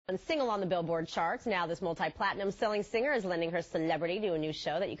Single on the Billboard charts. Now this multi-platinum selling singer is lending her celebrity to a new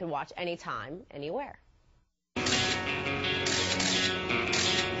show that you can watch anytime, anywhere.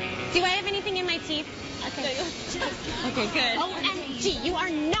 Do I have anything in my teeth? Okay. Okay, good. OMG, you are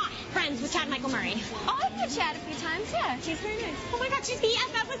not friends with Chad Michael Murray. Oh, I've met Chad a few times, yeah. She's very nice. Oh my God, she's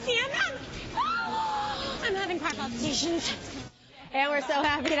BFF with CNN. Oh, I'm having cry palpitations. And we're so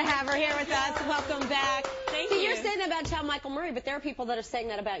happy to have her here with us. Welcome back. Thank you. You're saying that about Chad Michael Murray, but there are people that are saying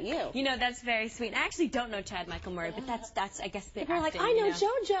that about you. You know, that's very sweet. I actually don't know Chad Michael Murray, but that's I guess, the People are like, acting, I know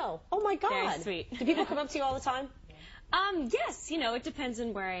JoJo. Oh my God. Very sweet. Do people come up to you all the time? Yes, you know, it depends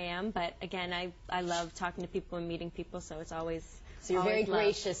on where I am, but again, I love talking to people and meeting people, so it's always. So you're very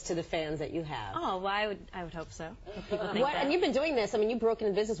gracious to the fans that you have. Oh, well, I would hope so. People think that. And you've been doing this. I mean, you broke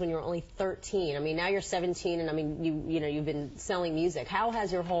into business when you were only 13. I mean, now you're 17, and I mean, you've been selling music. How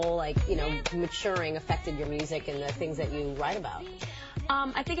has your whole maturing affected your music and the things that you write about?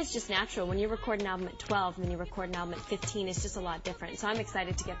 I think it's just natural. When you record an album at 12 and then you record an album at 15, it's just a lot different. So I'm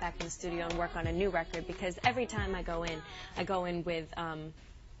excited to get back in the studio and work on a new record because every time I go in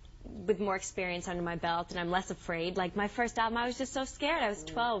with more experience under my belt, and I'm less afraid. Like my first album, I was just so scared. I was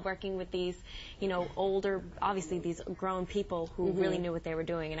 12 working with these, older, obviously these grown people who really knew what they were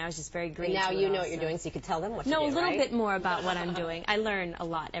doing, and I was just very green. And now you know what you're doing, so you can tell them what to do, a little bit more about what I'm doing. I learn a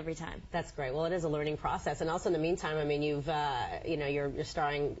lot every time. That's great. Well, it is a learning process, and also in the meantime, I mean, you've, you're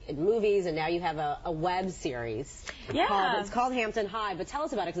starring in movies, and now you have a web series. Yeah. It's called Hampton High, but tell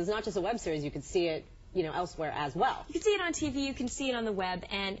us about it, because it's not just a web series. You could see it elsewhere as well. You can see it on TV, you can see it on the web,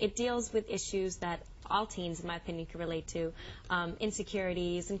 and it deals with issues that all teens, in my opinion, can relate to.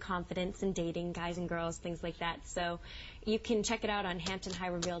 Insecurities and confidence and dating, guys and girls, things like that. So you can check it out on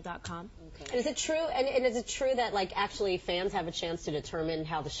HamptonHighRevealed.com. Okay. And is it true? And is it true that actually fans have a chance to determine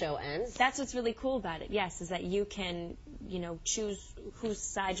how the show ends? That's what's really cool about it. Yes, is that you can choose whose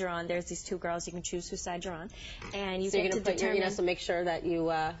side you're on. There's these two girls. You can choose whose side you're on, and you get to determine. So make sure that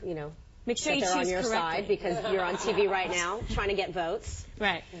you make sure that you they're choose on your correctly. side because you're on TV right now trying to get votes.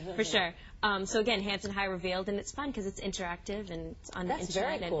 Right, for sure. So again, Hampton High Revealed, and it's fun because it's interactive and it's on the internet. That's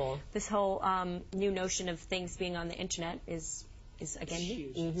very cool. And this whole new notion of things being on the internet is again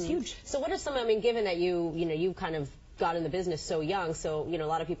huge. It's huge. So what are some? I mean, given that you kind of got in the business so young, so a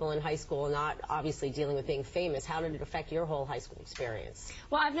lot of people in high school are not obviously dealing with being famous. How did it affect your whole high school experience?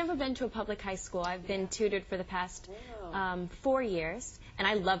 Well, I've never been to a public high school. I've been tutored for the past 4 years, and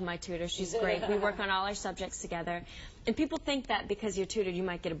I love my tutor. She's great. We work on all our subjects together. And people think that because you're tutored, you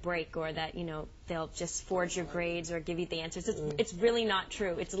might get a break, or that they'll just forge your grades or give you the answers. It's really not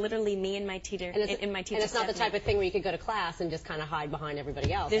true. It's literally me and my tutor. And it's not the type of thing where you could go to class and just kind of hide behind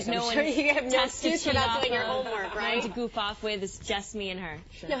everybody else. There's no one. You have no excuse for not doing your homework, right? To goof off with. It's just me and her.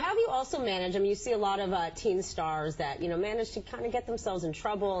 Sure. Now, have you also managed? I mean, you see a lot of teen stars that manage to kind of get themselves in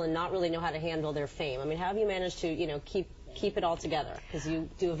trouble and not really know how to handle their fame. I mean, how have you managed to keep it all together? Because you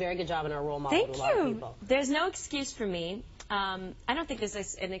do a very good job in our role model to a lot of people. There's no excuse for me. I don't think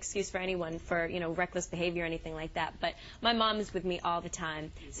there's an excuse for anyone for, reckless behavior or anything like that. But my mom is with me all the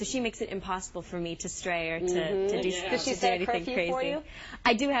time, so she makes it impossible for me to stray or to do Does she set anything curfew crazy. For you?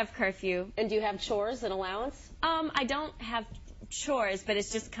 I do have curfew. And do you have chores and allowance? I don't have chores, but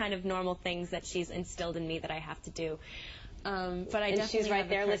it's just kind of normal things that she's instilled in me that I have to do. But and she's right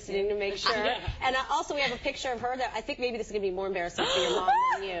there listening to make sure. And also we have a picture of her that I think maybe this is going to be more embarrassing for your mom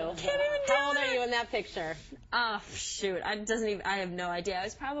than you. How old are you in that picture? Oh, shoot. I have no idea. I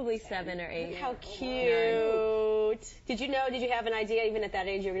was probably 7 or 8. How cute. Did you have an idea even at that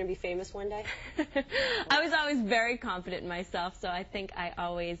age you were going to be famous one day? I was always very confident in myself, so I think I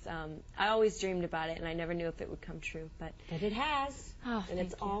always dreamed about it, and I never knew if it would come true. But it has. Oh, and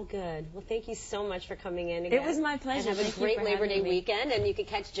it's all good. Well, thank you so much for coming in again. It was my pleasure. And have a great Labor Day weekend. And you can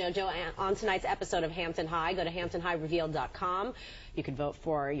catch JoJo on tonight's episode of Hampton High. Go to HamptonHighRevealed.com. You can vote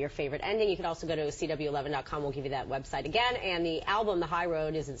for your favorite ending. You can also go to CW11.com. We'll give you that website again. And the album, The High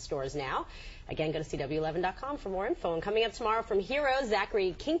Road, is in stores now. Again, go to CW11.com for more info. And coming up tomorrow from Heroes,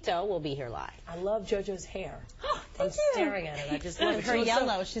 Zachary Quinto will be here live. I love JoJo's hair. Oh, I'm staring at it. I just love it. Her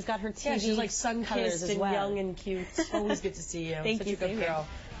yellow. She's got her TV. Yeah, she's like sun-kissed and well. young and cute. Always good to see you. Thank Such you. a good girl.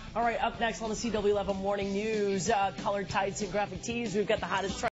 All right, up next on the CW11 Morning News, colored tights and graphic tees, we've got the hottest